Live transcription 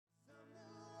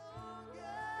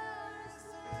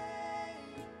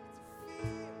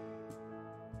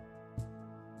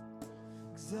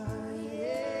'cause I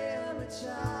am a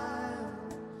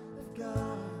child of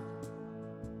God.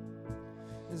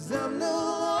 'Cause I'm no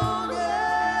longer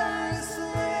a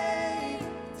slave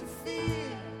to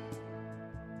fear.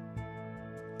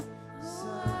 'Cause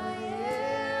I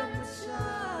am a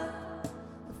child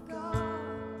of God.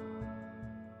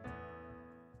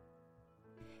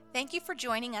 Thank you for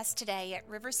joining us today at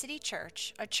River City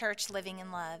Church, a church living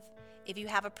in love. If you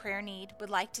have a prayer need, would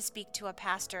like to speak to a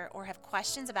pastor, or have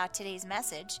questions about today's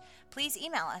message, please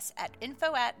email us at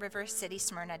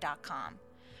info@rivercitysmyrna.com.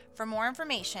 For more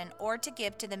information or to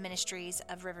give to the ministries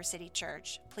of River City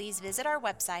Church, please visit our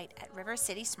website at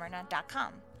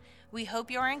rivercitysmyrna.com. We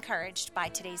hope you are encouraged by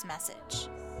today's message.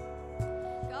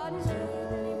 God is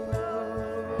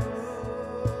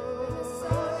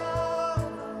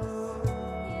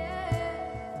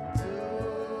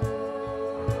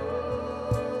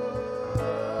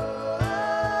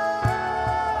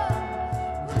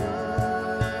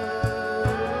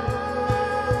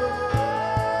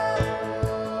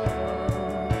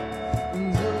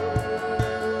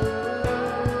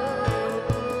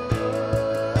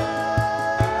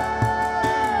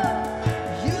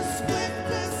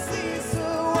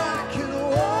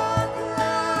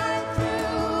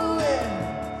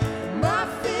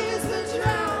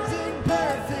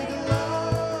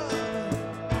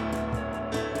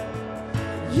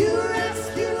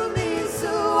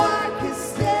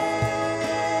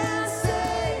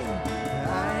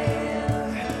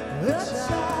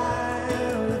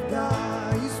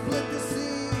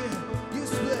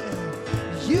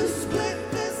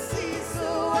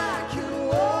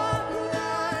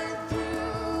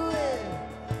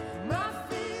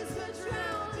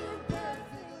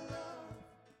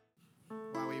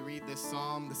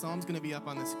Psalm's going to be up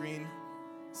on the screen,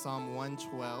 Psalm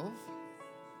 112.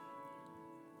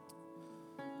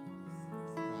 All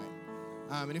right.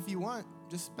 And if you want,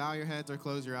 just bow your heads or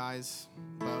close your eyes,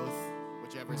 both,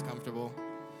 whichever is comfortable.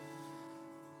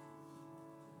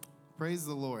 Praise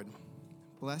the Lord.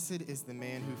 Blessed is the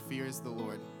man who fears the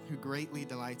Lord, who greatly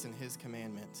delights in his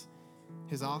commandments.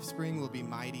 His offspring will be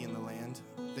mighty in the land.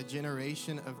 The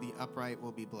generation of the upright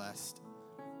will be blessed.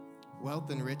 Wealth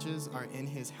and riches are in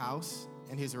his house,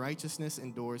 and his righteousness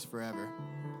endures forever.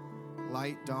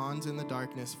 Light dawns in the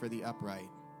darkness for the upright.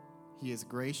 He is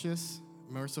gracious,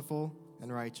 merciful,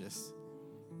 and righteous.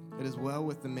 It is well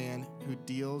with the man who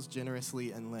deals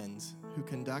generously and lends, who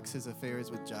conducts his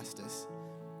affairs with justice.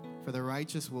 For the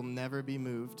righteous will never be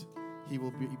moved. He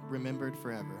will be remembered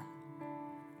forever.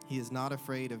 He is not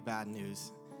afraid of bad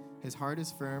news. His heart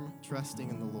is firm, trusting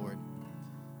in the Lord.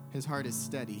 His heart is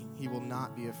steady. He will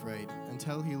not be afraid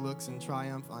until he looks in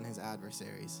triumph on his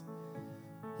adversaries.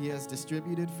 He has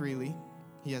distributed freely.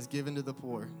 He has given to the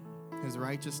poor. His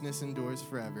righteousness endures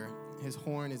forever. His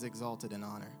horn is exalted in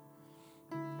honor.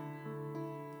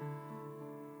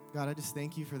 God, I just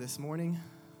thank you for this morning.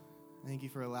 Thank you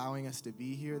for allowing us to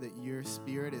be here, that your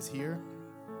Spirit is here.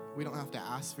 We don't have to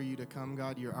ask for you to come,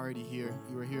 God. You're already here.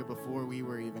 You were here before we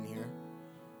were even here.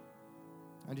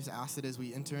 I just ask that as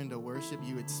we enter into worship,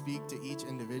 you would speak to each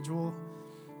individual,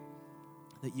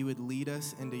 that you would lead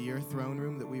us into your throne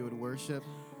room, that we would worship,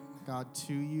 God,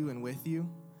 to you and with you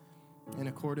in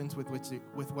accordance with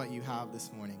what you have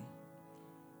this morning.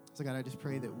 So, God, I just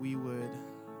pray that we would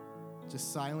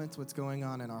just silence what's going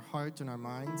on in our hearts and our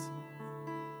minds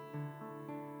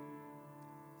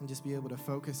and just be able to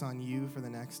focus on you for the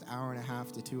next hour and a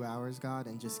half to 2 hours, God,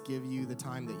 and just give you the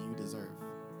time that you deserve.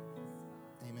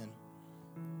 Amen.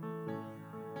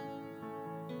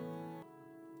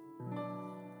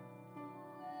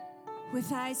 With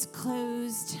eyes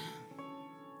closed, I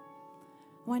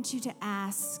want you to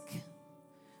ask,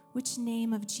 which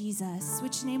name of Jesus,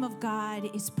 which name of God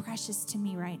is precious to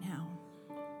me right now?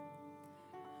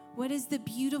 What is the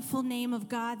beautiful name of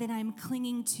God that I'm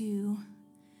clinging to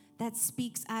that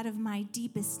speaks out of my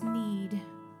deepest need,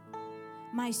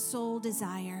 my soul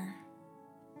desire?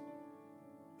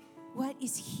 What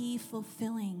is he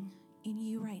fulfilling in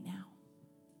you right now?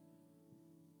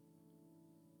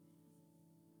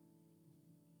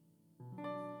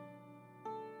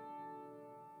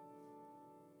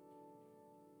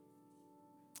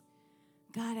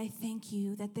 God, I thank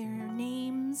you that there are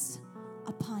names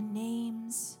upon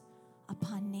names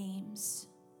upon names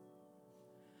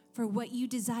for what you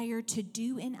desire to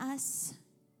do in us,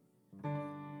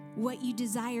 what you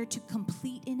desire to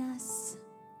complete in us,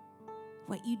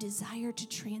 what you desire to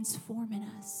transform in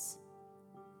us.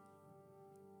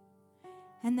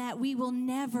 And that we will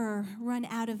never run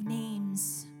out of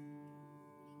names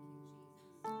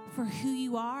for who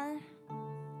you are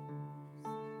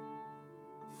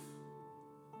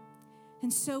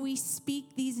And so we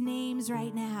speak these names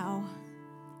right now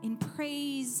in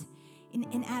praise,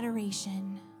 in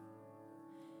adoration.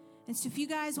 And so if you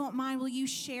guys won't mind, will you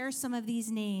share some of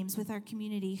these names with our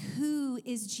community? Who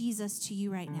is Jesus to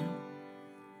you right now?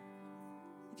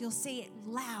 If you'll say it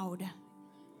loud.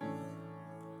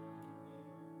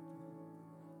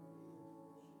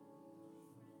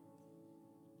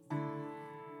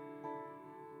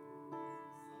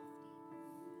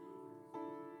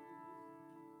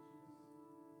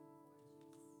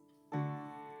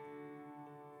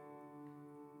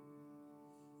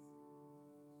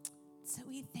 So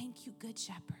we thank you, Good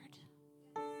Shepherd,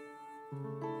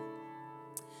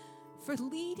 for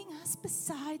leading us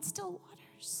beside still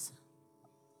waters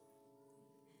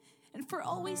and for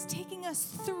always taking us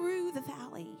through the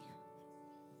valley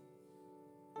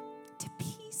to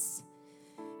peace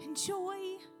and joy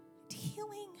and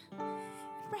healing and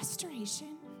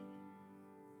restoration.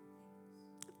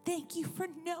 Thank you for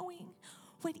knowing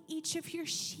what each of your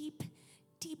sheep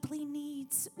deeply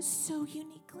needs so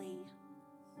uniquely,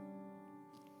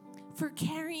 for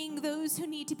carrying those who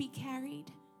need to be carried,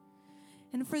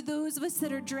 and for those of us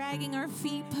that are dragging our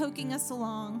feet, poking us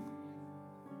along,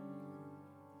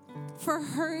 for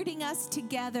herding us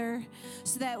together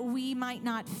so that we might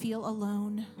not feel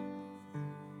alone.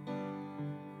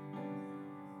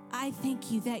 I thank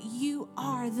you that you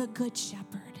are the Good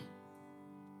Shepherd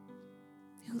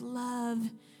who love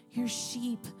your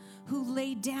sheep, who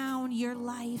lay down your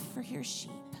life for your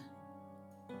sheep.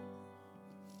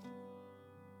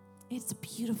 It's a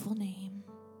beautiful name.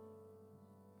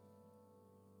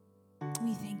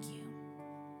 We thank you.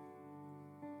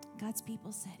 God's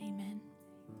people said amen.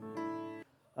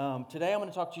 Today I'm going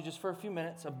to talk to you just for a few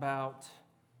minutes about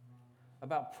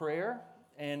prayer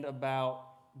and about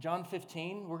John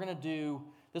 15.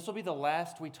 This will be the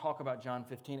last we talk about John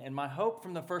 15. And my hope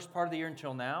from the first part of the year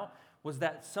until now was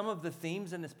that some of the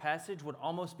themes in this passage would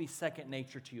almost be second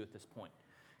nature to you at this point.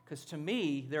 Because to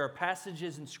me, there are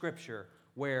passages in Scripture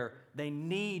where they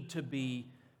need to be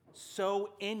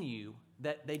so in you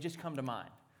that they just come to mind.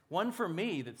 One for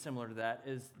me that's similar to that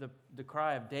is the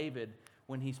cry of David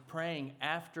when he's praying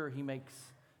after he makes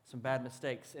some bad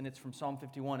mistakes. And it's from Psalm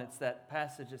 51. It's that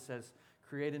passage that says,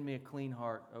 "Create in me a clean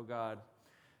heart, O God."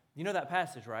 You know that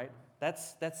passage, right?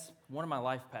 That's one of my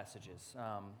life passages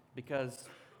because,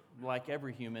 like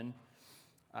every human,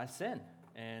 I sin.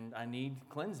 And I need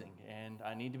cleansing, and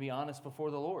I need to be honest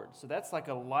before the Lord. So that's like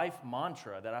a life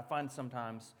mantra that I find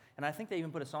sometimes, and I think they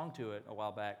even put a song to it a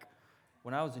while back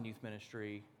when I was in youth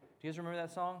ministry. Do you guys remember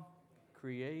that song?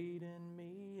 Create in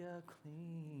me a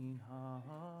clean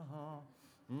heart.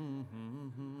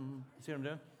 Mm-hmm. You see what I'm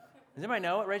doing? Does anybody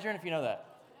know it? Raise your hand if you know that.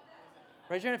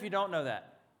 Raise your hand if you don't know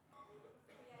that.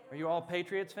 Are you all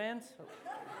Patriots fans?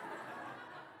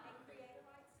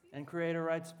 And create a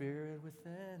right spirit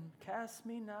within. Cast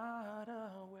me not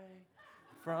away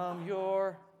from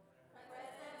your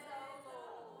presence, O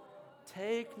Lord.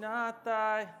 Take not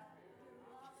thy.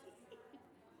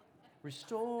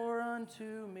 Restore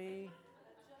unto me.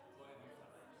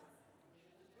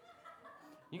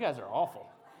 You guys are awful.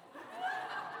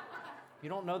 You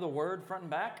don't know the word front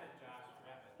and back?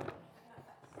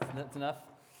 That's enough?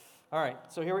 All right,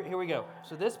 so here we go.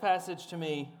 So this passage to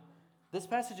me, this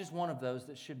passage is one of those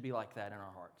that should be like that in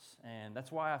our hearts. And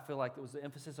that's why I feel like it was the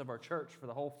emphasis of our church for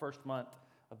the whole first month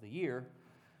of the year.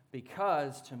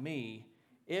 Because to me,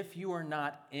 if you are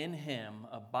not in Him,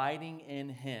 abiding in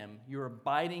Him, you're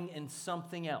abiding in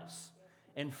something else.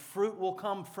 And fruit will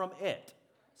come from it.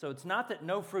 So it's not that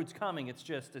no fruit's coming, it's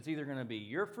either going to be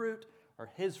your fruit or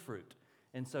His fruit.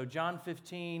 And so John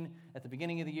 15, at the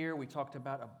beginning of the year, we talked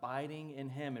about abiding in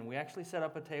Him. And we actually set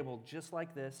up a table just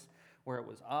like this, where it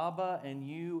was Abba and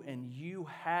you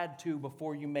had to,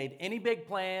 before you made any big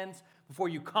plans, before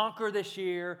you conquer this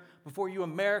year, before you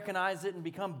Americanize it and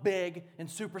become big and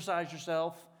supersize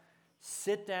yourself,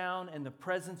 sit down in the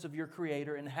presence of your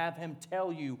Creator and have Him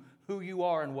tell you who you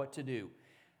are and what to do.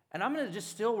 And I'm going to just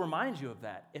still remind you of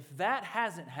that. If that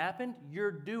hasn't happened,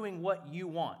 you're doing what you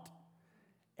want.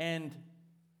 And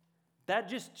that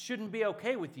just shouldn't be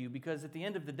okay with you, because at the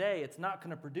end of the day, it's not going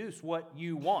to produce what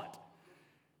you want.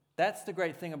 That's the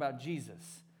great thing about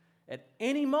Jesus. At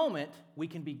any moment, we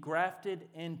can be grafted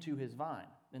into His vine.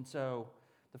 And so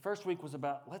the first week was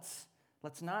about let's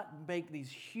not make these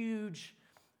huge,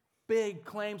 big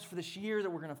claims for this year that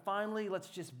we're going to let's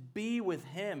just be with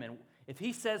Him. And if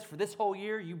He says for this whole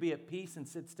year, you be at peace and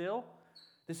sit still,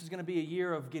 this is going to be a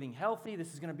year of getting healthy,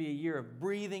 this is going to be a year of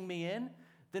breathing me in,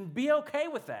 then be okay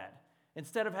with that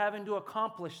instead of having to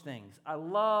accomplish things. I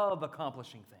love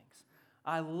accomplishing things.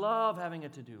 I love having a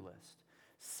to-do list.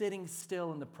 Sitting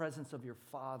still in the presence of your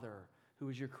Father who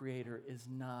is your creator, is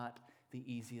not the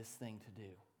easiest thing to do.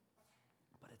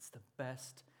 But it's the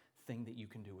best thing that you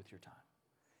can do with your time.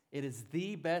 It is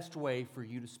the best way for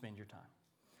you to spend your time.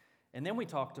 And then we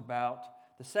talked about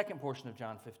the second portion of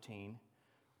John 15,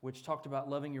 which talked about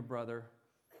loving your brother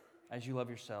as you love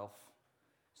yourself.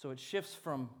 So it shifts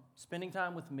from spending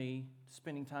time with me to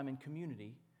spending time in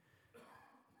community.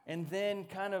 And then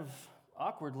kind of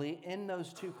awkwardly, in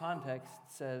those two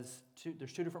contexts, there's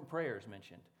two different prayers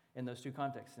mentioned in those two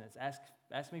contexts. And it's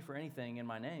ask me for anything in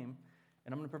my name,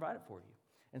 and I'm going to provide it for you.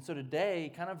 And so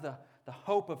today, kind of the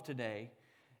hope of today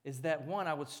is that, one,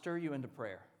 I would stir you into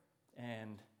prayer.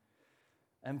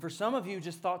 And for some of you,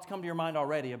 just thoughts come to your mind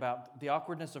already about the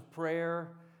awkwardness of prayer.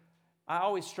 I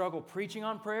always struggle preaching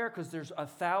on prayer because there's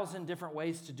 1,000 different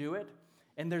ways to do it.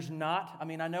 And there's not, I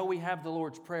mean, I know we have the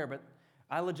Lord's Prayer, but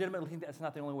I legitimately think that's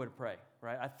not the only way to pray,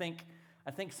 right? I think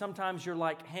sometimes you're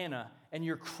like Hannah and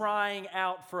you're crying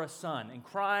out for a son and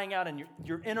crying out, and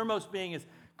your innermost being is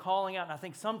calling out. And I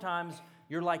think sometimes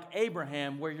you're like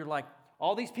Abraham, where you're like,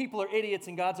 all these people are idiots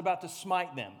and God's about to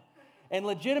smite them. And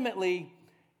legitimately,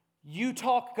 you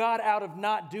talk God out of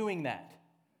not doing that.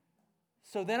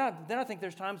 So then I think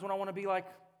there's times when I want to be like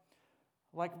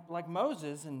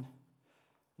Moses, and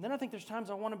then I think there's times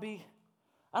I want to be,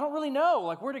 I don't really know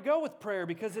like where to go with prayer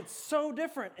because it's so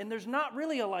different, and there's not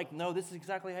really a like, no, this is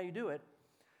exactly how you do it.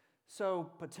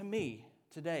 So, but to me,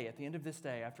 today, at the end of this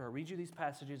day, after I read you these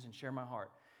passages and share my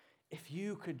heart, if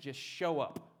you could just show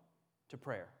up to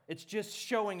prayer. It's just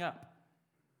showing up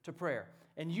to prayer.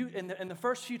 And you, in the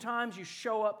first few times you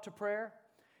show up to prayer,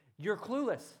 you're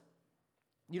clueless.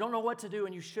 You don't know what to do,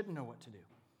 and you shouldn't know what to do.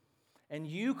 And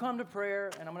you come to prayer,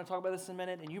 and I'm going to talk about this in a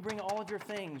minute, and you bring all of your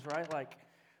things, right? Like,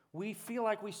 we feel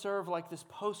like we serve like this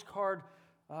postcard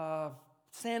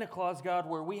Santa Claus God,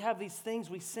 where we have these things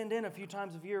we send in a few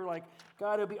times a year, like,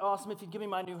 God, it would be awesome if you'd give me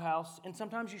my new house. And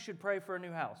sometimes you should pray for a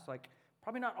new house. Like,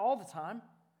 probably not all the time,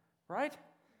 right?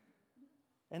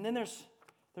 And then there's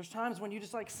times when you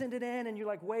just like send it in and you're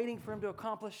like waiting for him to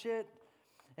accomplish it.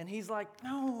 And he's like,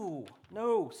 no,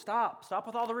 stop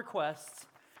with all the requests.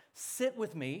 Sit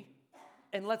with me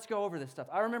and let's go over this stuff.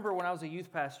 I remember when I was a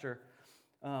youth pastor,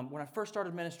 when I first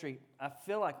started ministry, I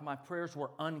feel like my prayers were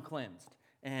uncleansed.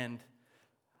 And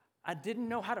I didn't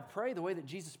know how to pray the way that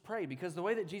Jesus prayed, because the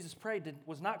way that Jesus prayed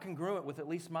was not congruent with at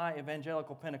least my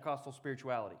evangelical Pentecostal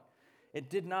spirituality. It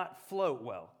did not float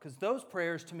well, because those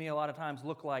prayers to me a lot of times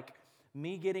look like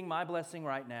me getting my blessing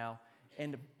right now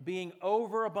and being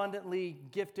overabundantly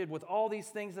gifted with all these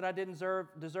things that I didn't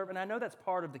deserve. And I know that's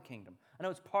part of the kingdom. I know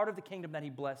it's part of the kingdom that he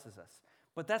blesses us.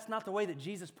 But that's not the way that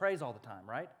Jesus prays all the time,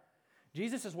 right?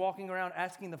 Jesus is walking around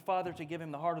asking the Father to give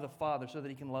him the heart of the Father so that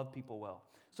he can love people well,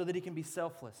 so that he can be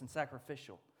selfless and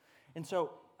sacrificial. And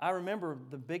so I remember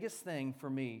the biggest thing for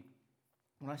me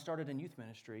when I started in youth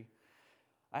ministry,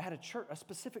 I had a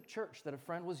specific church that a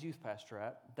friend was youth pastor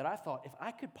at, that I thought, if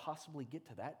I could possibly get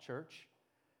to that church,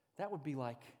 that would be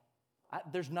like,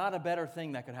 there's not a better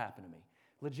thing that could happen to me,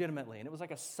 legitimately. And it was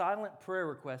like a silent prayer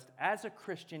request as a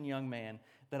Christian young man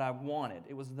that I wanted.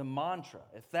 It was the mantra.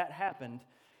 If that happened,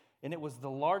 and it was the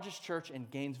largest church in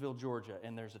Gainesville, Georgia,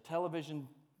 and there's a television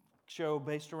show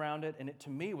based around it, and it to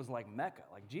me was like Mecca.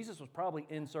 Like Jesus was probably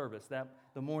in service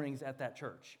the mornings at that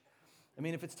church. I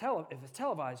mean, if it's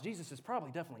televised, Jesus is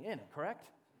probably definitely in it, correct?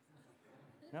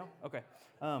 No? Okay.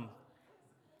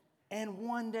 And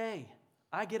one day,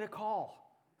 I get a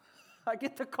call. I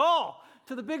get the call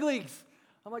to the big leagues.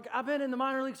 I'm like, I've been in the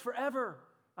minor leagues forever.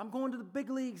 I'm going to the big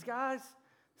leagues, guys.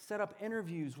 Set up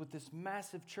interviews with this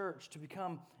massive church to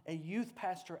become a youth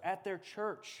pastor at their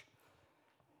church.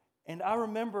 And I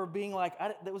remember being like,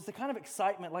 that was the kind of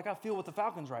excitement like I feel with the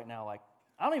Falcons right now. Like,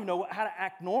 I don't even know how to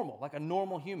act normal, like a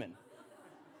normal human.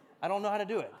 I don't know how to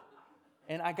do it.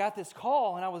 And I got this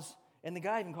call, and the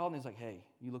guy even called me. He's like, hey,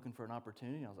 you looking for an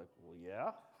opportunity? And I was like, well,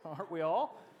 yeah, aren't we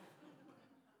all?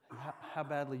 How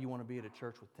badly you want to be at a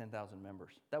church with 10,000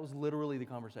 members? That was literally the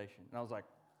conversation. And I was like,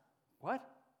 what?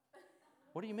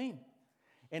 What do you mean?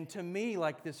 And to me,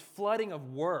 like this flooding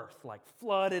of worth, like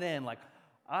flooded in, like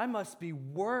I must be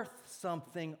worth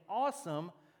something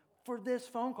awesome for this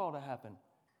phone call to happen.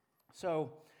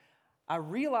 So I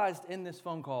realized in this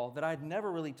phone call that I'd never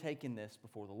really taken this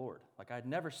before the Lord. Like I'd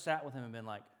never sat with him and been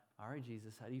like, all right,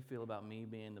 Jesus, how do you feel about me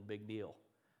being the big deal?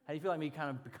 How do you feel like me kind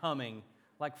of becoming,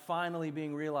 like finally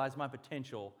being realized my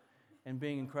potential and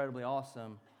being incredibly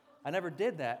awesome? I never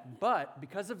did that, but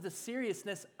because of the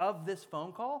seriousness of this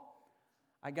phone call,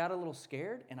 I got a little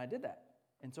scared and I did that.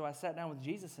 And so I sat down with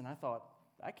Jesus and I thought,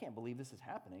 I can't believe this is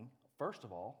happening. First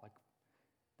of all, like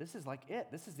this is like it.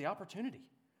 This is the opportunity.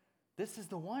 This is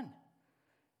the one.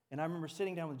 And I remember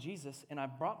sitting down with Jesus, and I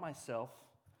brought myself,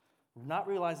 not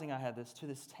realizing I had this, to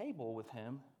this table with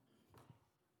him,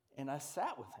 and I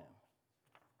sat with him.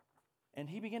 And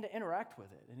he began to interact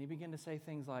with it, and he began to say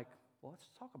things like, well, let's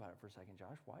talk about it for a second,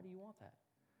 Josh. Why do you want that?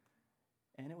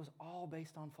 And it was all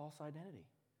based on false identity.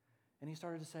 And he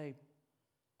started to say,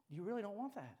 you really don't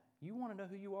want that. You want to know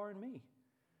who you are in me.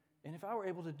 And if I were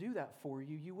able to do that for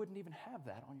you, you wouldn't even have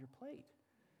that on your plate.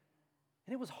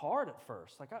 And it was hard at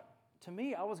first. To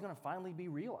me, I was going to finally be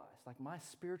realized, like my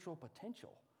spiritual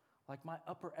potential, like my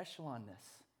upper echelonness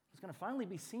was going to finally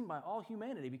be seen by all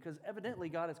humanity, because evidently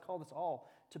God has called us all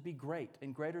to be great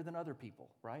and greater than other people,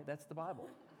 right? That's the Bible.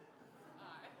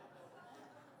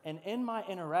 And in my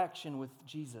interaction with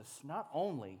Jesus, not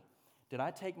only did I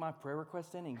take my prayer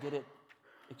request in and get it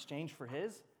exchanged for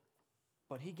his,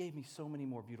 but he gave me so many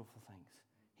more beautiful things.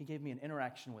 He gave me an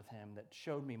interaction with him that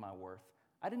showed me my worth.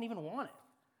 I didn't even want it.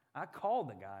 I called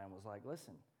the guy and was like,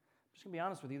 listen, I'm just going to be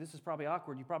honest with you. This is probably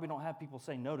awkward. You probably don't have people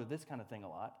say no to this kind of thing a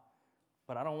lot,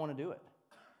 but I don't want to do it.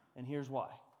 And here's why.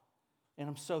 And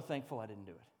I'm so thankful I didn't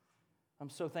do it. I'm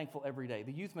so thankful every day.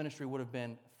 The youth ministry would have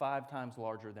been 5 times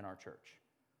larger than our church.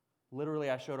 Literally,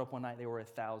 I showed up one night, there were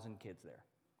 1,000 kids there.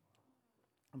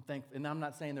 I'm thankful, and I'm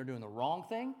not saying they're doing the wrong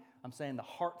thing. I'm saying the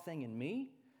heart thing in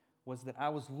me was that I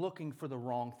was looking for the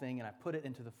wrong thing, and I put it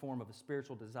into the form of a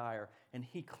spiritual desire, and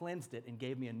he cleansed it and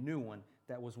gave me a new one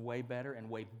that was way better and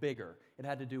way bigger. It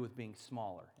had to do with being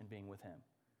smaller and being with him.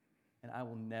 And I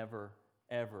will never,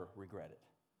 ever regret it.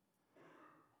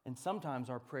 And sometimes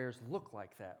our prayers look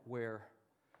like that, where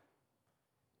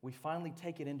we finally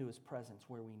take it into his presence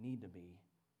where we need to be,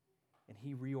 and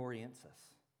he reorients us,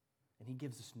 and he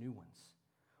gives us new ones.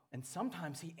 And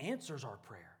sometimes he answers our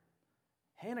prayer.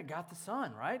 Hannah got the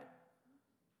son, right?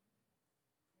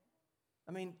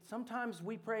 I mean, sometimes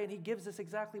we pray and he gives us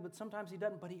exactly, but sometimes he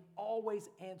doesn't, but he always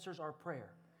answers our prayer,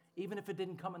 even if it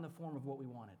didn't come in the form of what we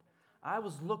wanted. I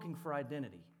was looking for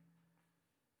identity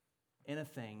in a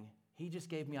thing. He just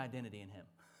gave me identity in him,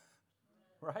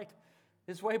 right?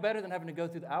 It's way better than having to go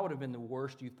through I would have been the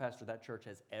worst youth pastor that church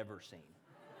has ever seen.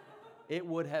 It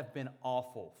would have been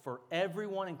awful. For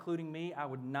everyone, including me, I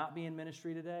would not be in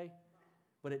ministry today.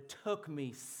 But it took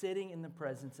me sitting in the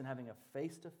presence and having a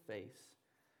face-to-face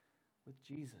with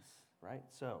Jesus, right?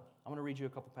 So I'm going to read you a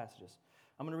couple passages.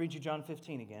 I'm going to read you John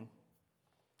 15 again.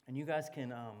 And you guys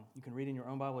can read in your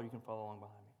own Bible, or you can follow along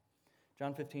behind me.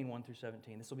 John 15, 1 through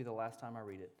 17. This will be the last time I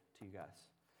read it to you guys.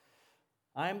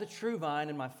 I am the true vine,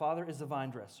 and my Father is the vine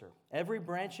dresser. Every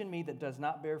branch in me that does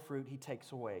not bear fruit, he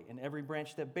takes away. And every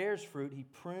branch that bears fruit, he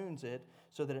prunes it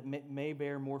so that it may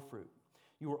bear more fruit.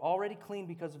 You are already clean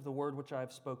because of the word which I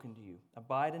have spoken to you.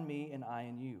 Abide in me, and I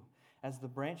in you. As the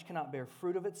branch cannot bear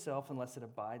fruit of itself unless it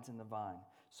abides in the vine,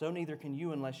 so neither can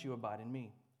you unless you abide in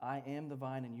me. I am the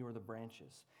vine, and you are the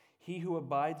branches. He who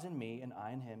abides in me, and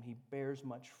I in him, he bears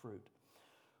much fruit.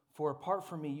 For apart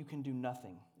from me, you can do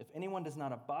nothing. If anyone does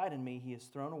not abide in me, he is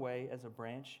thrown away as a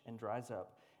branch and dries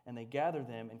up, and they gather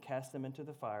them and cast them into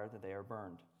the fire that they are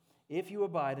burned. If you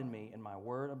abide in me, and my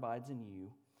word abides in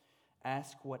you,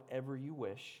 ask whatever you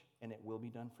wish, and it will be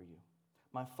done for you.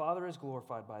 My Father is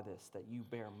glorified by this, that you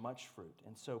bear much fruit,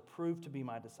 and so prove to be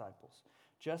my disciples.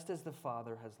 Just as the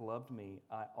Father has loved me,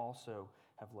 I also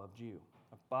have loved you.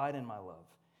 Abide in my love.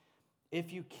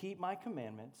 If you keep my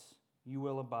commandments, you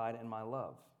will abide in my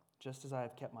love, just as I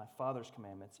have kept my Father's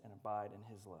commandments and abide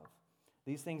in his love.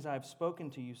 These things I have spoken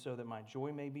to you so that my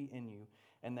joy may be in you,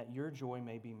 and that your joy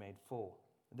may be made full.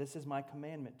 This is my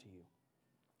commandment to you,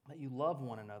 that you love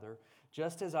one another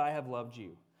just as I have loved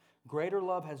you. Greater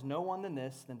love has no one than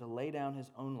this, than to lay down his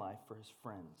own life for his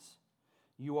friends.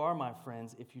 You are my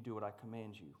friends if you do what I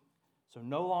command you. So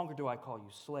no longer do I call you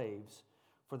slaves,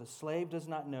 for the slave does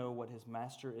not know what his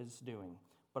master is doing.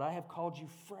 But I have called you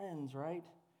friends, right?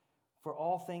 For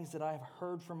all things that I have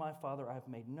heard from my Father I have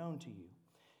made known to you.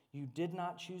 You did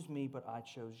not choose me, but I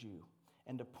chose you,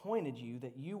 and appointed you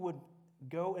that you would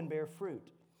go and bear fruit,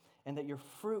 and that your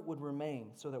fruit would remain,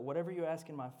 so that whatever you ask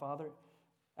of my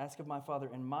Father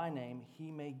in my name,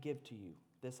 he may give to you.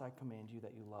 This I command you,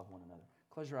 that you love one another.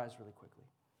 Close your eyes really quickly.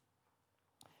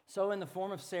 So in the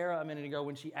form of Sarah a minute ago,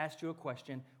 when she asked you a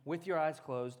question, with your eyes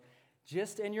closed,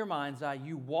 just in your mind's eye,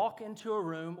 you walk into a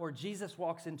room, or Jesus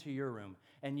walks into your room,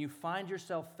 and you find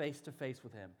yourself face to face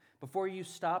with him. Before you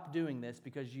stop doing this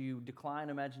because you decline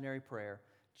imaginary prayer,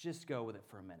 just go with it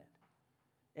for a minute.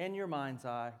 In your mind's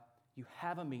eye, you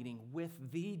have a meeting with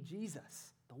the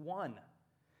Jesus, the one,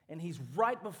 and he's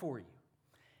right before you.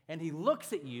 And he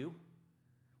looks at you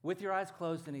with your eyes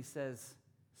closed, and he says,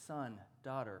 son,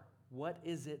 daughter, what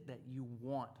is it that you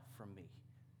want from me?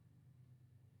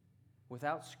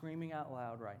 Without screaming out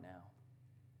loud right now,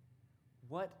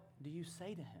 what do you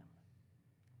say to him?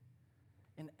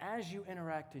 And as you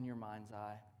interact in your mind's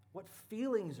eye, what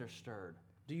feelings are stirred?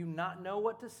 Do you not know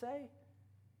what to say?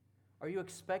 Are you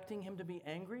expecting him to be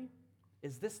angry?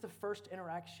 Is this the first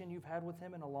interaction you've had with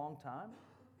him in a long time?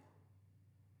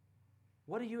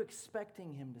 What are you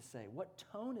expecting him to say? What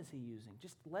tone is he using?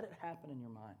 Just let it happen in your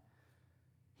mind.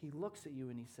 He looks at you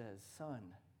and he says, son,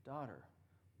 daughter,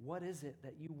 what is it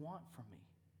that you want from me?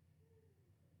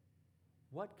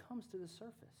 What comes to the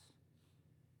surface?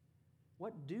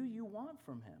 What do you want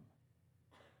from him?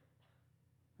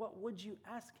 What would you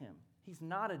ask him? He's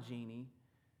not a genie.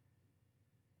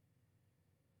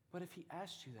 But if he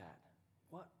asked you that,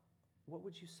 what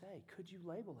would you say? Could you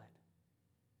label it?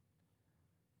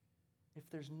 If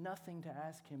there's nothing to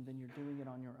ask him, then you're doing it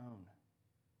on your own.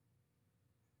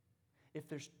 If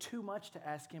there's too much to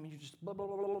ask him, and you just blah, blah,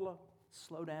 blah, blah, blah,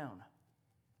 slow down.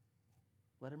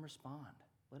 Let him respond.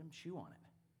 Let him chew on it.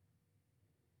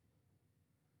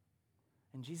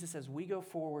 And Jesus, as we go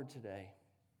forward today,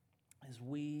 as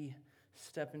we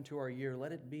step into our year,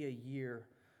 let it be a year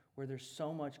where there's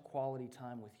so much quality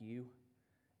time with you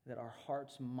that our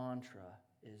heart's mantra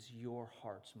is your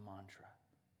heart's mantra.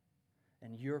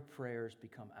 And your prayers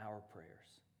become our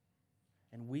prayers.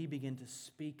 And we begin to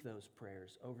speak those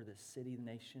prayers over this city,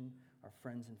 nation, our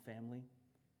friends and family.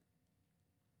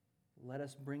 Let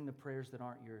us bring the prayers that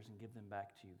aren't yours and give them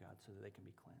back to you, God, so that they can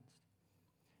be cleansed.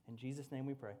 In Jesus' name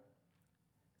we pray.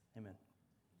 Amen.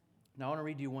 Now I want to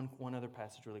read you one other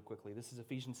passage really quickly. This is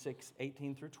Ephesians 6,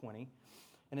 18 through 20.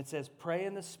 And it says, pray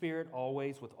in the Spirit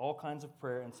always with all kinds of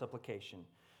prayer and supplication.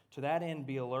 To that end,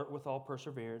 be alert with all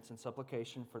perseverance and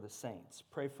supplication for the saints.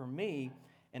 Pray for me.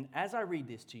 And as I read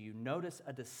this to you, notice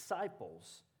a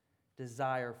disciple's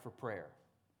desire for prayer,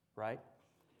 right?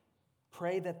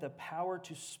 Pray that the power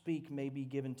to speak may be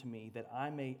given to me, that I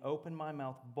may open my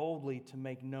mouth boldly to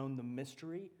make known the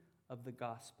mystery of the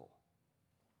gospel,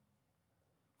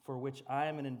 for which I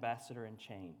am an ambassador in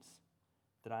chains,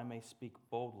 that I may speak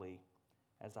boldly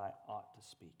as I ought to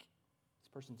speak. This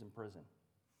person's in prison.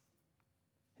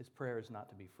 His prayer is not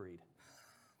to be freed.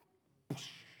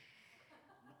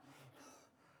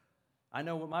 I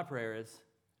know what my prayer is.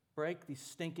 Break these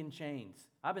stinking chains.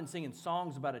 I've been singing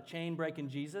songs about a chain-breaking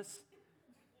Jesus.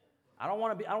 I don't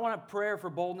want a prayer for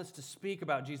boldness to speak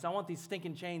about Jesus. I want these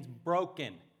stinking chains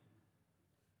broken.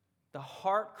 The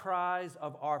heart cries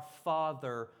of our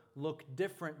Father look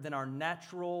different than our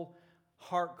natural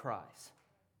heart cries.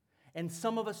 And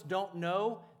some of us don't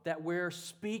know that we're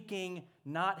speaking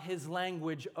not his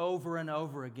language over and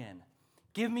over again.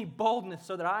 Give me boldness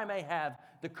so that I may have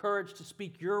the courage to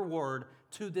speak your word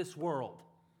to this world.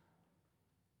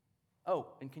 Oh,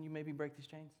 and can you maybe break these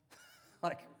chains?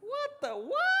 Like,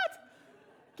 what?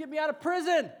 Get me out of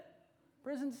prison.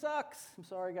 Prison sucks. I'm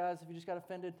sorry, guys, if you just got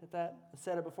offended at that. I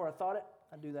said it before I thought it.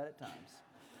 I do that at times.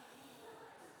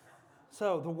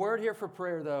 So the word here for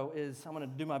prayer, though, is, I'm going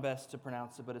to do my best to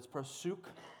pronounce it, but it's prosuk,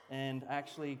 and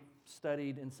actually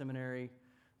studied in seminary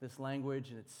this language,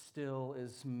 and it still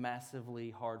is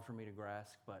massively hard for me to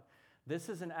grasp, but this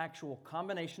is an actual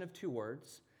combination of two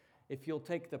words. If you'll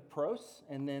take the pros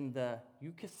and then the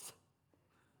eukos,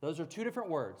 those are two different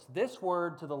words. This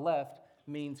word to the left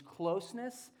means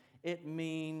closeness, it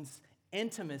means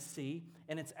intimacy,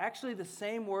 and it's actually the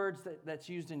same words that's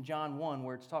used in John 1,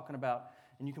 where it's talking about,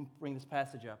 and you can bring this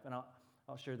passage up, and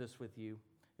I'll share this with you.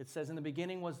 It says, in the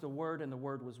beginning was the Word, and the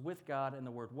Word was with God, and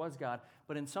the Word was God.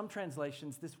 But in some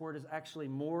translations, this word is actually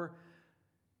more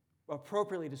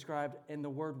appropriately described, and the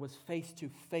Word was face to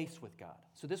face with God.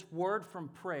 So this word from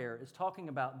prayer is talking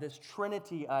about this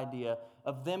Trinity idea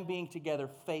of them being together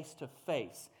face to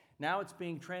face. Now it's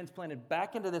being transplanted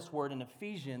back into this word in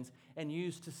Ephesians and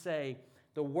used to say,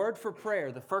 the word for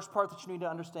prayer, the first part that you need to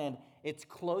understand, it's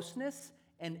closeness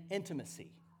and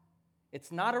intimacy.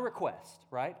 It's not a request,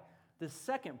 right? The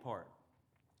second part,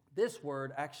 this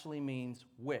word actually means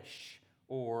wish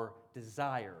or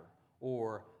desire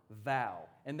or vow.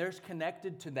 And there's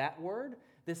connected to that word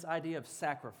this idea of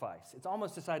sacrifice. It's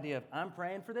almost this idea of I'm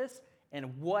praying for this,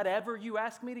 and whatever you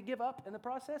ask me to give up in the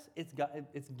process,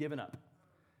 it's given up.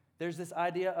 There's this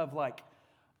idea of like,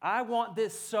 I want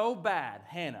this so bad,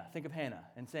 Hannah, think of Hannah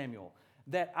and Samuel,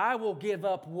 that I will give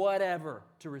up whatever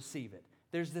to receive it.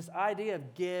 There's this idea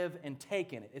of give and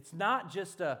take in it. It's not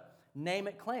just a name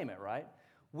it, claim it, right?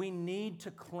 We need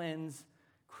to cleanse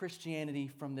Christianity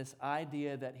from this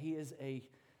idea that he is a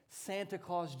Santa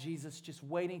Claus Jesus just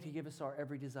waiting to give us our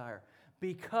every desire,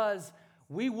 because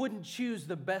we wouldn't choose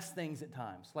the best things at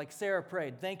times. Like Sarah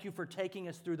prayed, thank you for taking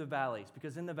us through the valleys,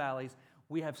 because in the valleys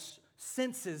we have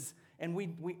senses and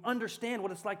we understand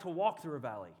what it's like to walk through a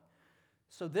valley.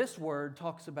 So this word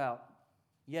talks about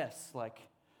Yes, like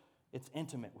it's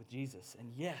intimate with Jesus.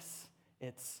 And yes,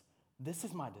 this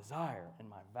is my desire and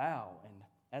my vow. And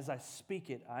as I speak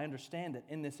it, I understand that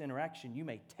in this interaction, you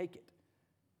may take it.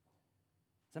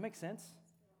 Does that make sense?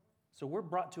 So we're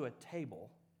brought to a table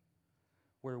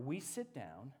where we sit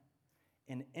down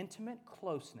in intimate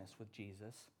closeness with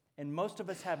Jesus, and most of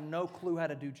us have no clue how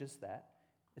to do just that.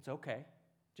 It's okay.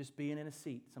 Just being in a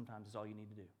seat sometimes is all you need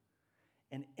to do.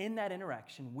 And in that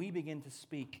interaction, we begin to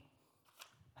speak.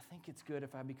 I think it's good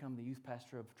if I become the youth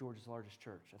pastor of Georgia's largest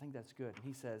church. I think that's good. And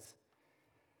he says,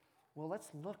 well, let's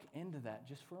look into that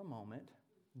just for a moment.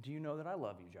 Do you know that I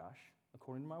love you, Josh,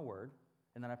 according to my word,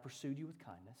 and that I pursued you with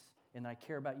kindness, and that I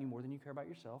care about you more than you care about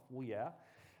yourself? Well, yeah.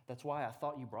 That's why I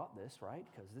thought you brought this, right?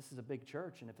 Because this is a big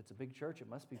church, and if it's a big church, it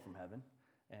must be from heaven,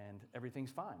 and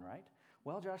everything's fine, right?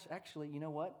 Well, Josh, actually, you know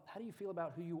what? How do you feel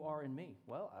about who you are in me?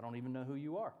 Well, I don't even know who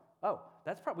you are. Oh,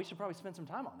 we should probably spend some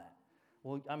time on that.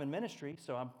 Well, I'm in ministry,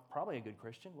 so I'm probably a good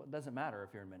Christian. Well, it doesn't matter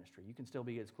if you're in ministry. You can still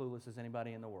be as clueless as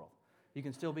anybody in the world. You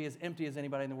can still be as empty as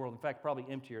anybody in the world. In fact, probably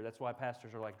emptier. That's why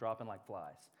pastors are like dropping like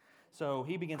flies. So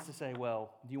he begins to say,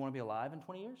 well, do you want to be alive in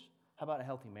 20 years? How about a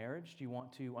healthy marriage? Do you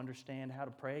want to understand how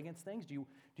to pray against things? Do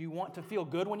you want to feel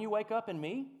good when you wake up in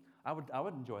me? I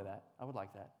would enjoy that. I would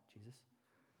like that, Jesus.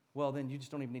 Well, then you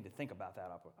just don't even need to think about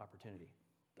that opportunity.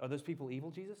 Are those people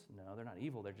evil, Jesus? No, they're not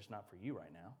evil. They're just not for you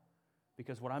right now.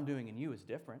 Because what I'm doing in you is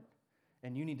different.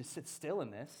 And you need to sit still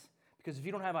in this. Because if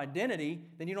you don't have identity,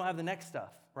 then you don't have the next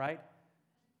stuff, right?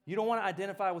 You don't want to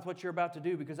identify with what you're about to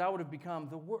do, because I would have become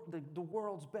the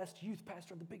world's best youth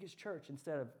pastor of the biggest church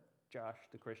instead of Josh,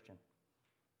 the Christian,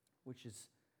 which is,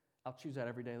 I'll choose that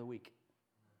every day of the week.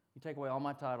 You take away all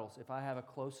my titles. If I have a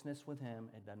closeness with him,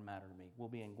 it doesn't matter to me. We'll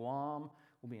be in Guam.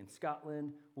 We'll be in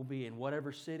Scotland. We'll be in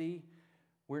whatever city.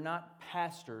 We're not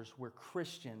pastors. We're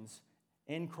Christians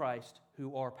in Christ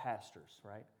who are pastors,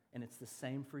 right? And it's the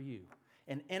same for you.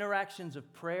 And interactions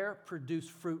of prayer produce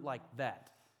fruit like that.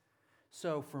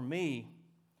 So for me,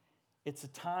 it's a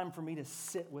time for me to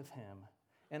sit with him.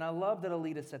 And I love that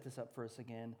Alita set this up for us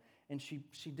again. And she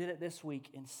did it this week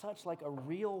in such like a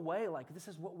real way. Like, this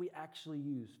is what we actually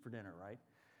use for dinner, right?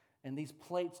 And these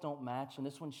plates don't match, and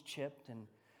this one's chipped, and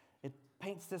it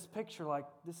paints this picture like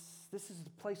this is the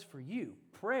place for you.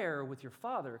 Prayer with your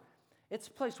Father, it's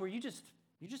a place where you're just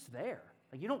there.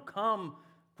 Like, you don't come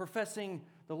professing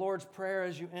the Lord's Prayer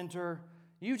as you enter.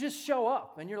 You just show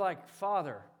up, and you're like,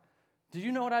 Father, did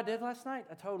you know what I did last night?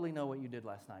 I totally know what you did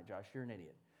last night, Josh. You're an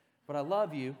idiot. But I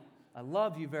love you. I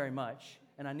love you very much,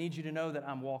 and I need you to know that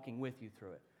I'm walking with you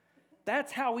through it.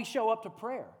 That's how we show up to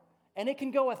prayer. And it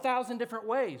can go 1,000 different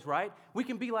ways, right? We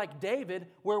can be like David,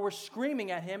 where we're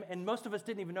screaming at him, and most of us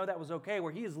didn't even know that was okay,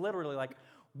 where he is literally like,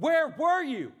 where were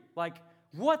you? Like,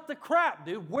 what the crap,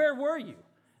 dude? Where were you?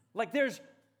 Like, there's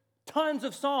tons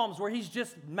of Psalms where he's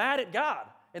just mad at God,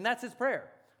 and that's his prayer.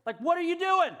 Like, what are you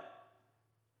doing?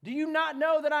 Do you not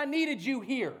know that I needed you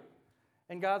here?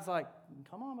 And God's like,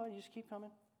 come on, buddy, just keep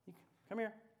coming. Come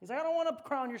here. He's like, I don't want to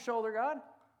cry on your shoulder, God.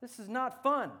 This is not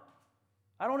fun.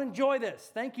 I don't enjoy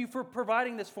this. Thank you for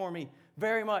providing this for me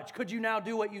very much. Could you now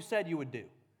do what you said you would do?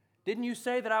 Didn't you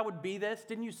say that I would be this?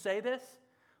 Didn't you say this?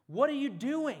 What are you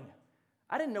doing?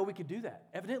 I didn't know we could do that.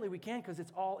 Evidently we can, because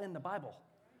it's all in the Bible.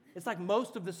 It's like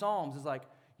most of the Psalms is like,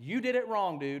 you did it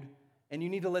wrong, dude, and you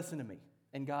need to listen to me.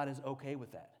 And God is okay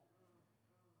with that.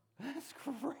 That's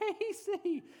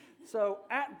crazy. So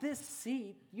at this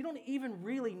seat, you don't even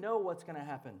really know what's going to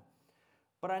happen.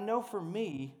 But I know for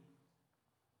me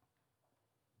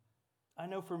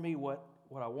what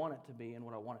I want it to be, and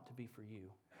what I want it to be for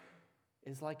you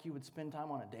is like you would spend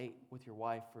time on a date with your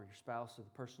wife or your spouse or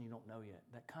the person you don't know yet.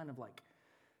 That kind of like,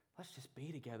 let's just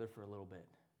be together for a little bit.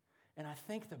 And I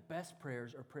think the best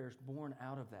prayers are prayers born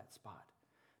out of that spot.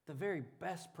 The very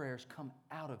best prayers come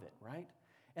out of it, right?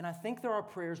 And I think there are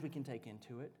prayers we can take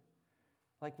into it,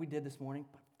 like we did this morning,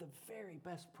 but the very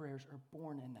best prayers are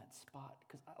born in that spot.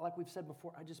 Because like we've said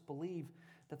before, I just believe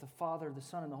that the Father, the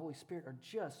Son, and the Holy Spirit are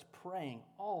just praying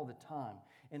all the time.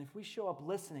 And if we show up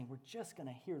listening, we're just going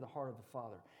to hear the heart of the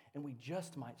Father. And we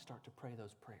just might start to pray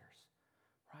those prayers,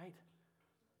 right?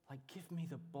 Like, give me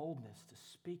the boldness to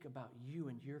speak about you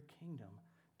and your kingdom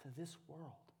to this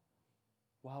world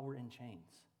while we're in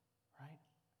chains, right?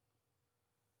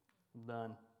 I'm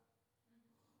done.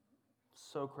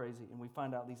 So crazy. And we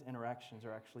find out these interactions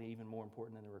are actually even more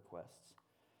important than the requests.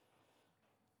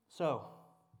 So,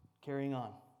 carrying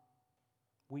on.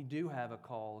 We do have a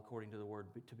call, according to the word,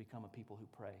 to become a people who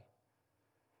pray.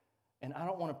 And I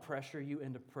don't want to pressure you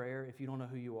into prayer if you don't know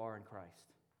who you are in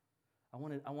Christ. I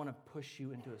want to push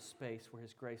you into a space where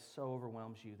His grace so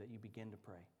overwhelms you that you begin to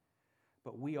pray.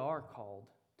 But we are called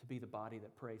to be the body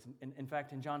that prays. And in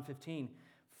fact, in John 15,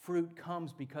 fruit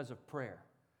comes because of prayer.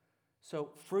 So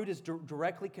fruit is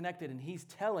directly connected, and he's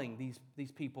telling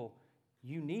these people,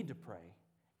 you need to pray,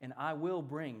 and I will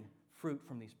bring fruit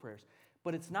from these prayers.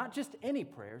 But it's not just any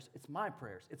prayers, it's my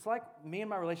prayers. It's like me and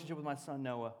my relationship with my son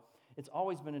Noah. It's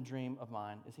always been a dream of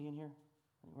mine. Is he in here?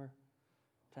 Anywhere?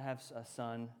 To have a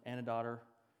son and a daughter,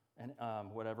 and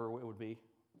whatever it would be,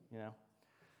 you know.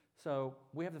 So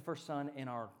we have the first son on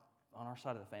our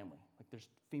side of the family. Like there's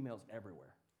females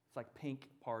everywhere. It's like pink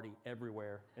party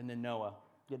everywhere. And then Noah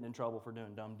getting in trouble for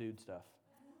doing dumb dude stuff,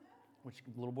 which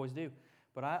little boys do.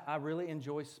 But I really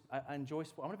enjoy sport. I'm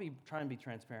going to be trying to be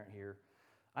transparent here.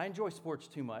 I enjoy sports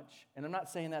too much, and I'm not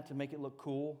saying that to make it look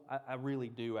cool. I really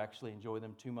do actually enjoy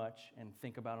them too much and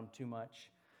think about them too much.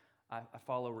 I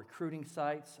follow recruiting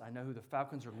sites. I know who the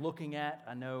Falcons are looking at.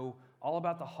 I know all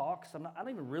about the Hawks. I don't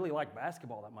even really like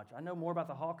basketball that much. I know more about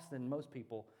the Hawks than most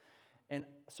people. And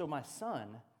so my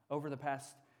son, over the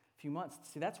past few months,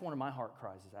 see, that's one of my heart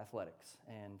cries is athletics.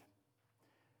 And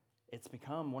it's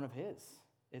become one of his.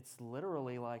 It's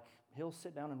literally like he'll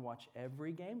sit down and watch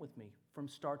every game with me from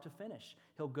start to finish.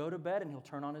 He'll go to bed and he'll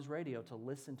turn on his radio to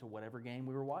listen to whatever game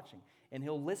we were watching. And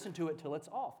he'll listen to it till it's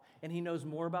off. And he knows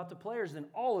more about the players than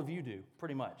all of you do,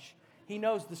 pretty much. He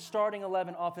knows the starting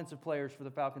 11 offensive players for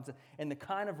the Falcons and the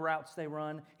kind of routes they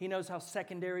run. He knows how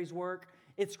secondaries work.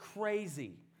 It's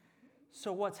crazy.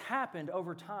 So what's happened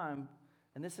over time,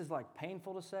 and this is like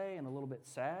painful to say and a little bit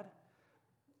sad,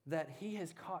 that he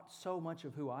has caught so much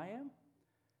of who I am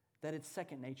that it's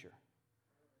second nature.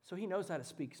 So he knows how to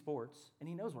speak sports, and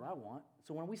he knows what I want.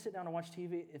 So when we sit down and watch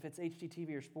TV, if it's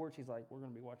HGTV or sports, he's like, we're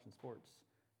going to be watching sports.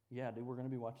 Yeah, dude, we're going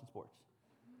to be watching sports.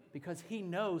 Because he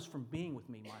knows from being with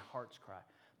me my heart's cry.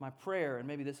 My prayer, and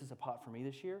maybe this is a pot for me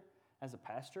this year as a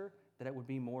pastor, that it would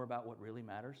be more about what really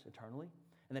matters eternally,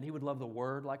 and that he would love the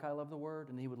Word like I love the Word,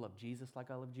 and that he would love Jesus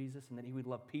like I love Jesus, and that he would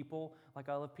love people like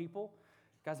I love people.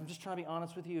 Guys, I'm just trying to be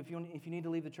honest with you. If you need to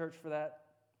leave the church for that,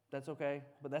 that's okay,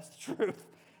 but that's the truth.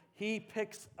 He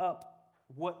picks up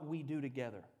what we do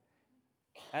together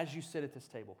as you sit at this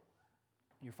table.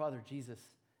 Your father, Jesus,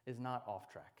 is not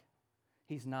off track.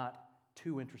 He's not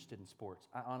too interested in sports.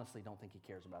 I honestly don't think he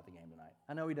cares about the game tonight.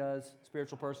 I know he does.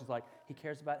 Spiritual person's like, he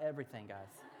cares about everything, guys.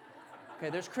 Okay,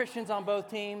 there's Christians on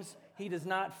both teams. He does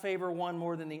not favor one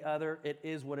more than the other. It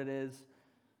is what it is.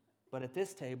 But at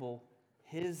this table,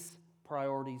 his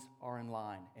priorities are in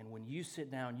line. And when you sit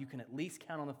down, you can at least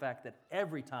count on the fact that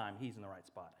every time he's in the right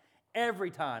spot.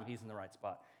 Every time he's in the right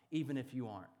spot, even if you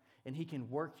aren't. And he can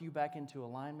work you back into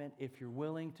alignment if you're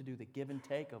willing to do the give and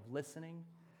take of listening,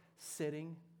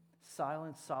 sitting,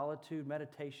 silence, solitude,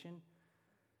 meditation.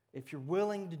 If you're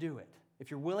willing to do it, if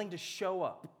you're willing to show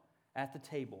up at the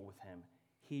table with him,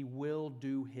 he will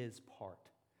do his part.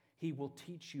 He will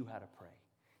teach you how to pray.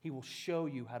 He will show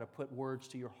you how to put words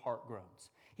to your heart groans.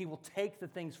 He will take the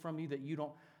things from you that you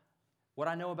don't. What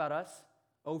I know about us,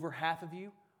 over half of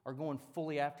you are going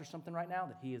fully after something right now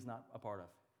that he is not a part of,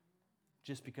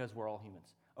 just because we're all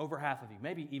humans. Over half of you,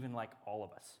 maybe even like all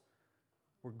of us.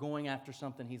 We're going after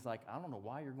something. He's like, I don't know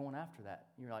why you're going after that.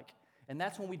 And you're like, and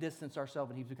that's when we distance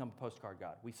ourselves and he's become a postcard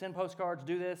God. We send postcards,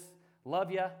 do this,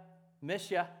 love ya,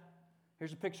 miss ya.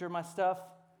 Here's a picture of my stuff.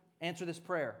 Answer this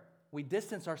prayer. We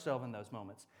distance ourselves in those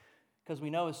moments because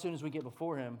we know as soon as we get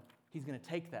before him, he's going to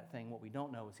take that thing. What we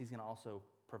don't know is he's going to also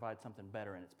provide something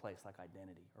better in its place, like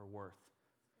identity or worth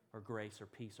or grace or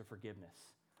peace or forgiveness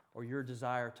or your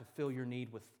desire to fill your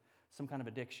need with some kind of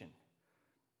addiction.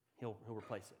 He'll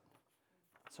replace it.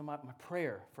 So my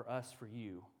prayer for us, for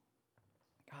you,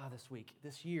 God, this week,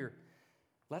 this year,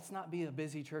 let's not be a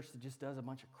busy church that just does a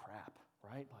bunch of crap,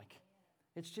 right? Like,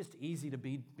 it's just easy to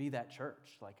be that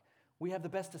church. Like, we have the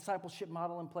best discipleship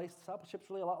model in place. Discipleship's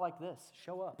really a lot like this.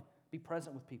 Show up. Be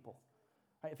present with people.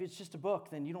 Right? If it's just a book,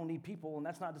 then you don't need people, and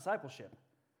that's not discipleship.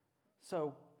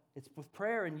 So it's with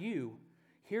prayer and you,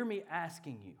 hear me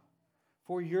asking you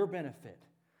for your benefit.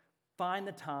 Find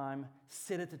the time,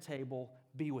 sit at the table,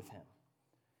 be with him.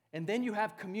 And then you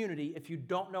have community if you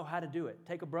don't know how to do it.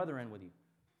 Take a brother in with you.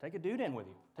 Take a dude in with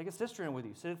you. Take a sister in with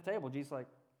you. Sit at the table. Jesus like,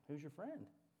 who's your friend?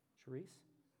 Charisse?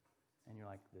 And you're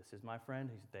like, this is my friend.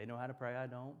 They know how to pray, I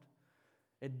don't.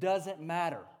 It doesn't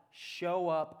matter. Show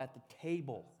up at the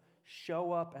table.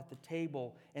 Show up at the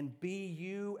table and be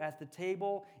you at the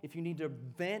table. If you need to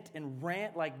vent and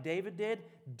rant like David did,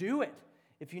 do it.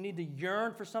 If you need to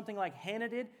yearn for something like Hannah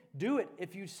did, do it.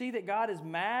 If you see that God is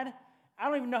mad, I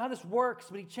don't even know how this works,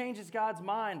 but he changes God's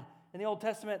mind in the Old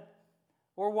Testament.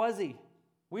 Or was he?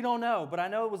 We don't know, but I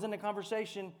know it was in the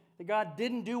conversation that God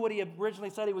didn't do what he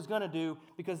originally said he was going to do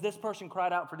because this person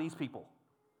cried out for these people.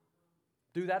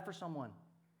 Do that for someone.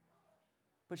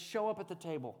 but show up at the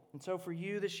table. And so for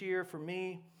you this year, for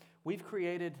me, we've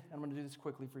created, I'm going to do this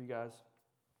quickly for you guys,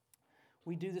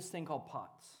 we do this thing called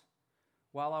P.O.T.S.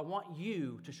 While I want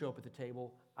you to show up at the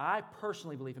table, I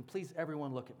personally believe, and please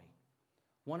everyone look at me,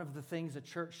 one of the things a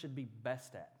church should be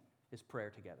best at is prayer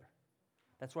together.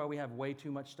 That's why we have way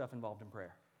too much stuff involved in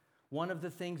prayer. One of the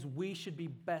things we should be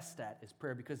best at is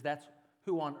prayer because that's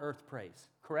who on earth prays,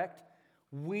 correct?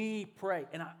 We pray.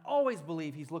 And I always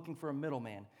believe he's looking for a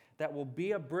middleman that will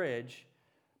be a bridge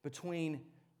between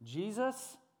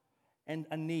Jesus and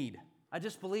a need. I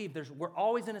just believe we're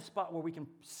always in a spot where we can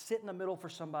sit in the middle for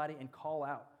somebody and call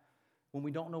out. When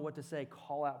we don't know what to say,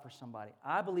 call out for somebody.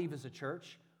 I believe as a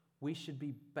church, we should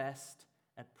be best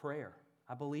at prayer.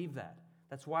 I believe that.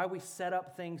 That's why we set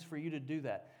up things for you to do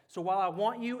that. So while I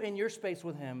want you in your space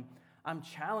with him, I'm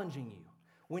challenging you.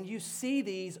 When you see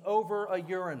these over a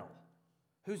urinal,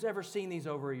 who's ever seen these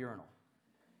over a urinal?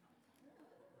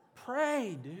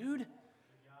 Pray, dude.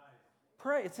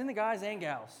 Pray. It's in the guys and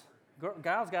gals.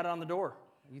 Gals got it on the door.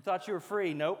 You thought you were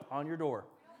free. Nope, on your door.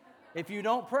 If you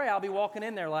don't pray, I'll be walking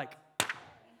in there like,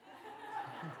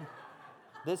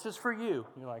 this is for you.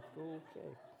 You're like, okay.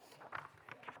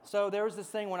 So there was this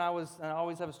thing and I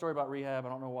always have a story about rehab, I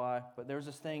don't know why, but there was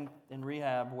this thing in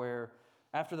rehab where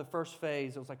after the first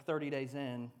phase, it was like 30 days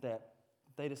in, that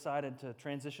they decided to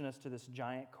transition us to this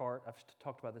giant cart. I've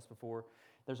talked about this before.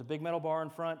 There's a big metal bar in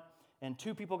front, and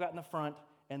 2 people got in the front,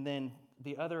 and then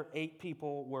the other 8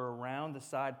 people were around the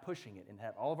side pushing it and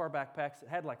had all of our backpacks. It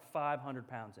had like 500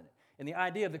 pounds in it. And the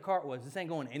idea of the cart was, this ain't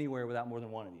going anywhere without more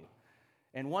than one of you.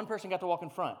 And one person got to walk in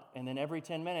front, and then every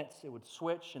 10 minutes it would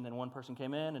switch, and then one person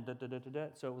came in, and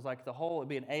da-da-da-da-da. So it was like it'd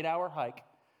be an 8-hour hike,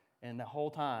 and the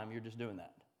whole time you're just doing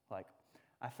that. Like,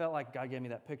 I felt like God gave me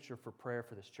that picture for prayer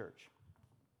for this church.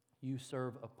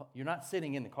 You're not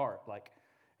sitting in the cart, like,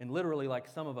 and literally, like,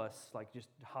 some of us, like, just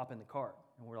hop in the cart,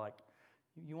 and we're like,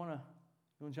 you want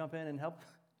to jump in and help?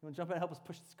 You want to jump in and help us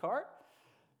push this cart?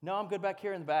 No, I'm good back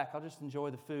here in the back. I'll just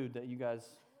enjoy the food that you guys.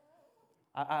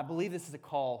 I believe this is a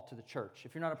call to the church.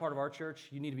 If you're not a part of our church,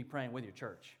 you need to be praying with your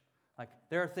church. Like,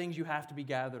 there are things you have to be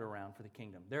gathered around for the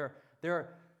kingdom. There are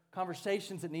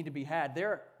conversations that need to be had.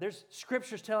 There's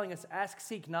scriptures telling us, ask,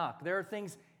 seek, knock. There are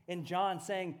things in John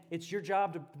saying it's your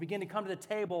job to begin to come to the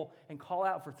table and call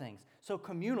out for things. So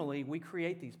communally, we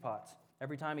create these pots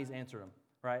every time he's answered them,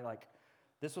 right? Like,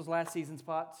 this was last season's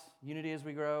pots: unity as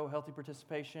we grow, healthy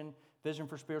participation, vision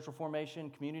for spiritual formation,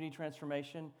 community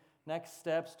transformation, next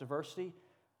steps, diversity.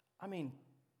 I mean,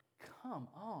 come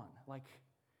on. Like,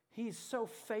 he's so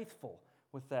faithful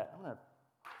with that. That's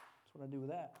what I do with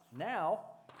that. Now,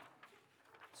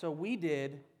 so we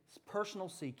did personal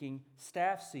seeking,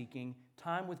 staff seeking,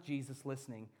 time with Jesus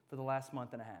listening for the last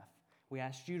month and a half. We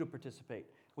asked you to participate.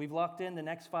 We've locked in the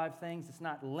next 5 things. It's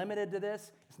not limited to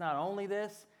this. It's not only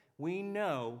this. We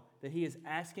know that he is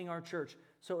asking our church.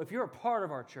 So if you're a part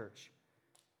of our church,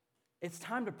 it's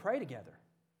time to pray together.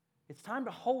 It's time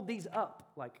to hold these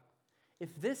up. Like, if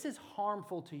this is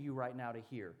harmful to you right now to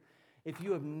hear, if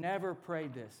you have never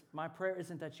prayed this, my prayer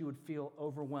isn't that you would feel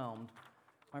overwhelmed.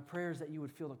 My prayer is that you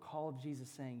would feel the call of Jesus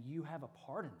saying, you have a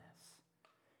part in this.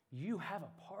 You have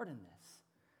a part in this.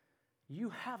 You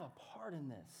have a part in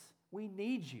this. We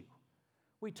need you.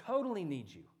 We totally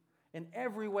need you in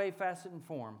every way, facet, and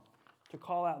form to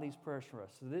call out these prayers for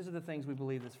us. So these are the things we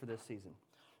believe is for this season.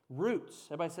 Roots.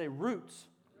 Everybody say roots.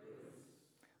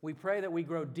 We pray that we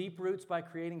grow deep roots by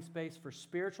creating space for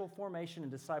spiritual formation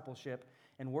and discipleship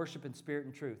and worship in spirit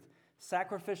and truth.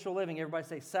 Sacrificial living. Everybody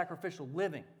say sacrificial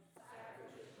living.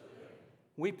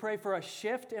 We pray for a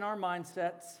shift in our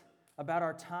mindsets about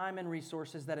our time and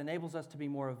resources that enables us to be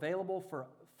more available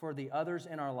for the others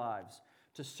in our lives,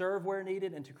 to serve where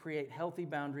needed, and to create healthy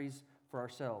boundaries for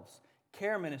ourselves.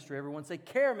 Care ministry. Everyone say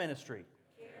care ministry.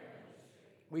 Care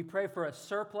ministry. We pray for a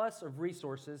surplus of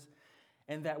resources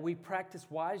and that we practice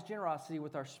wise generosity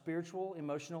with our spiritual,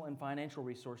 emotional, and financial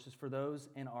resources for those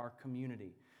in our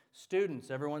community.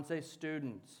 Students. Everyone say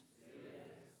students.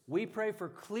 We pray for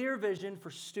clear vision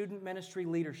for student ministry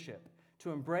leadership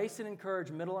to embrace and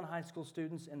encourage middle and high school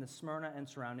students in the Smyrna and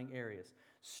surrounding areas.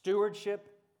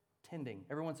 Stewardship, tending.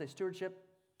 Everyone say stewardship,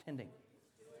 tending.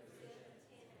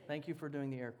 Thank you for doing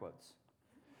the air quotes.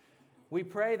 We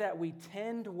pray that we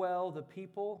tend well the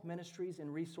people, ministries,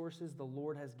 and resources the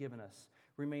Lord has given us,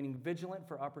 remaining vigilant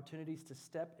for opportunities to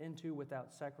step into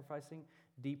without sacrificing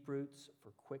deep roots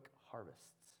for quick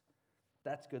harvests.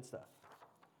 That's good stuff.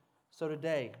 So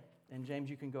today, and James,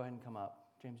 you can go ahead and come up.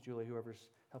 James, Julie, whoever's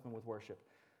helping with worship.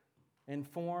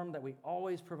 Inform that we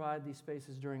always provide these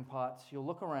spaces during POTS. You'll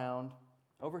look around.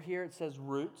 Over here it says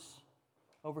roots.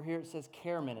 Over here it says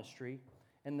care ministry.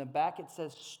 In the back it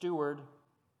says steward.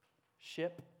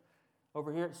 ship.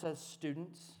 Over here it says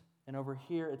students. And over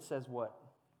here it says what?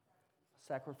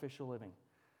 Sacrificial living.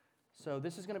 So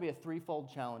this is going to be a threefold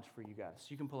challenge for you guys.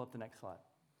 You can pull up the next slide.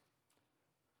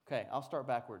 Okay, I'll start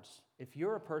backwards. If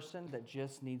you're a person that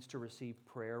just needs to receive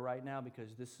prayer right now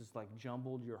because this has like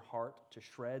jumbled your heart to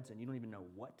shreds and you don't even know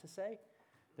what to say,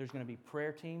 there's going to be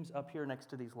prayer teams up here next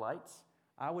to these lights.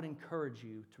 I would encourage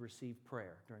you to receive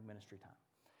prayer during ministry time.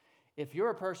 If you're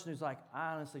a person who's like,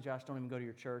 I honestly, Josh, don't even go to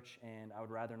your church and I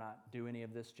would rather not do any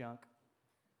of this junk,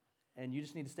 and you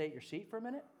just need to stay at your seat for a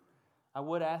minute, I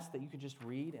would ask that you could just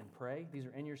read and pray. These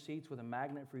are in your seats with a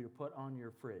magnet for you to put on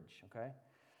your fridge, okay?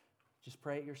 Just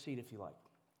pray at your seat if you like.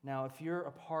 Now, if you're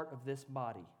a part of this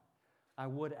body, I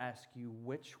would ask you,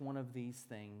 which one of these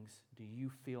things do you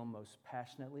feel most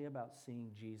passionately about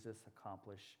seeing Jesus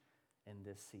accomplish in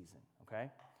this season,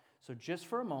 okay? So just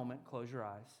for a moment, close your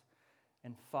eyes.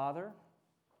 And Father,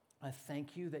 I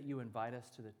thank you that you invite us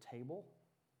to the table,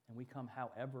 and we come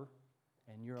however,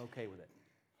 and you're okay with it.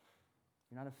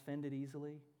 You're not offended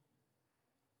easily.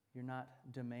 You're not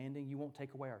demanding. You won't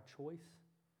take away our choice.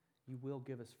 You will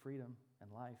give us freedom and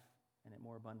life, and it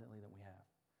more abundantly than we have.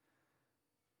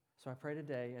 So I pray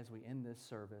today as we end this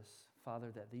service,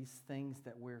 Father, that these things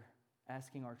that we're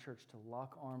asking our church to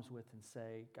lock arms with and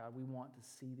say, God, we want to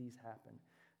see these happen.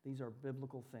 These are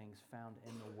biblical things found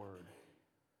in the Word.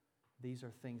 These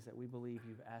are things that we believe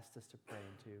you've asked us to pray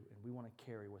into, and we want to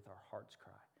carry with our heart's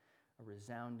cry, a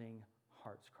resounding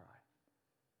heart's cry.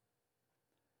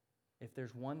 If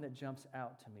there's one that jumps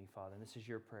out to me, Father, and this is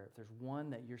your prayer, if there's one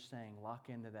that you're saying, lock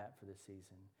into that for this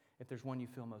season, if there's one you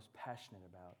feel most passionate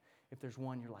about, if there's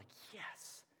one you're like,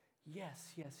 yes,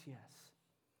 yes, yes, yes,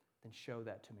 then show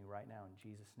that to me right now in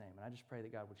Jesus' name. And I just pray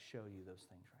that God would show you those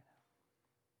things right now.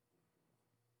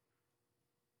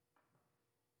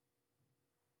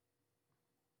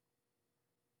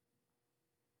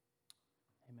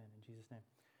 Amen, in Jesus' name.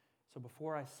 So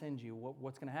before I send you,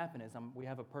 what's going to happen is we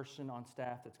have a person on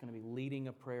staff that's going to be leading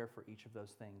a prayer for each of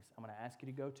those things. I'm going to ask you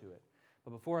to go to it.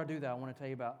 But before I do that, I want to tell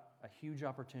you about a huge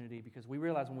opportunity, because we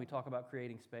realize when we talk about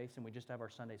creating space and we just have our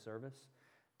Sunday service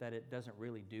that it doesn't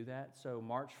really do that. So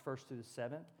March 1st through the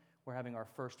 7th, we're having our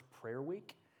first prayer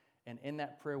week. And in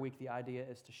that prayer week, the idea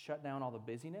is to shut down all the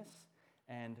busyness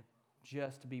and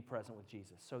just be present with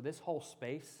Jesus. So this whole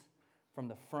space, from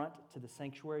the front to the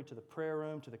sanctuary, to the prayer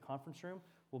room, to the conference room,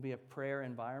 will be a prayer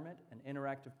environment, an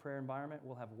interactive prayer environment.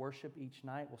 We'll have worship each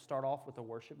night. We'll start off with a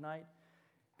worship night.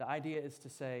 The idea is to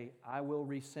say, I will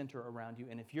recenter around you.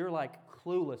 And if you're like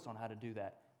clueless on how to do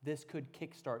that, this could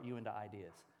kickstart you into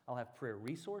ideas. I'll have prayer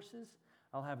resources.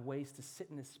 I'll have ways to sit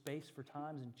in this space for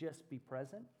times and just be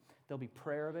present. There'll be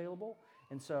prayer available.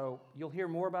 And so you'll hear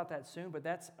more about that soon, but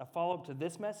that's a follow-up to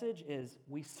this message is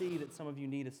we see that some of you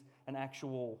need an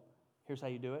actual, here's how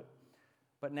you do it.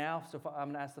 But now, so I'm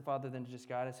going to ask the Father then to just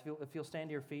guide us. If you'll stand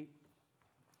to your feet.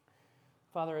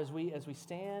 Father, as we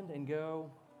stand and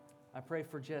go, I pray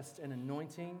for just an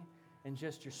anointing and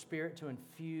just your Spirit to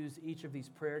infuse each of these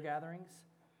prayer gatherings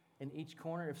in each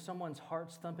corner. If someone's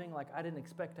heart's thumping like I didn't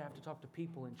expect to have to talk to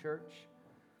people in church,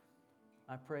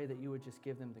 I pray that you would just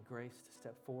give them the grace to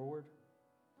step forward.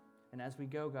 And as we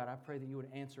go, God, I pray that you would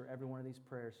answer every one of these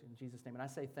prayers in Jesus' name. And I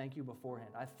say thank you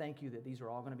beforehand. I thank you that these are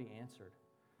all going to be answered.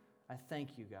 I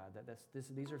thank you, God, that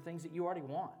these are things that you already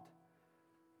want.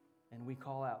 And we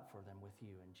call out for them with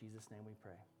you. In Jesus' name we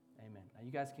pray. Amen. Now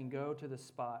you guys can go to the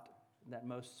spot that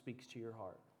most speaks to your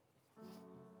heart.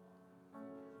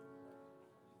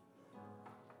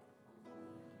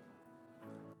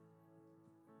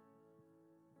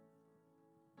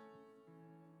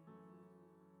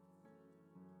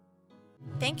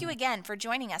 Thank you again for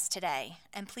joining us today,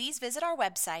 and please visit our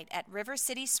website at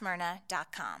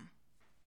rivercitysmyrna.com.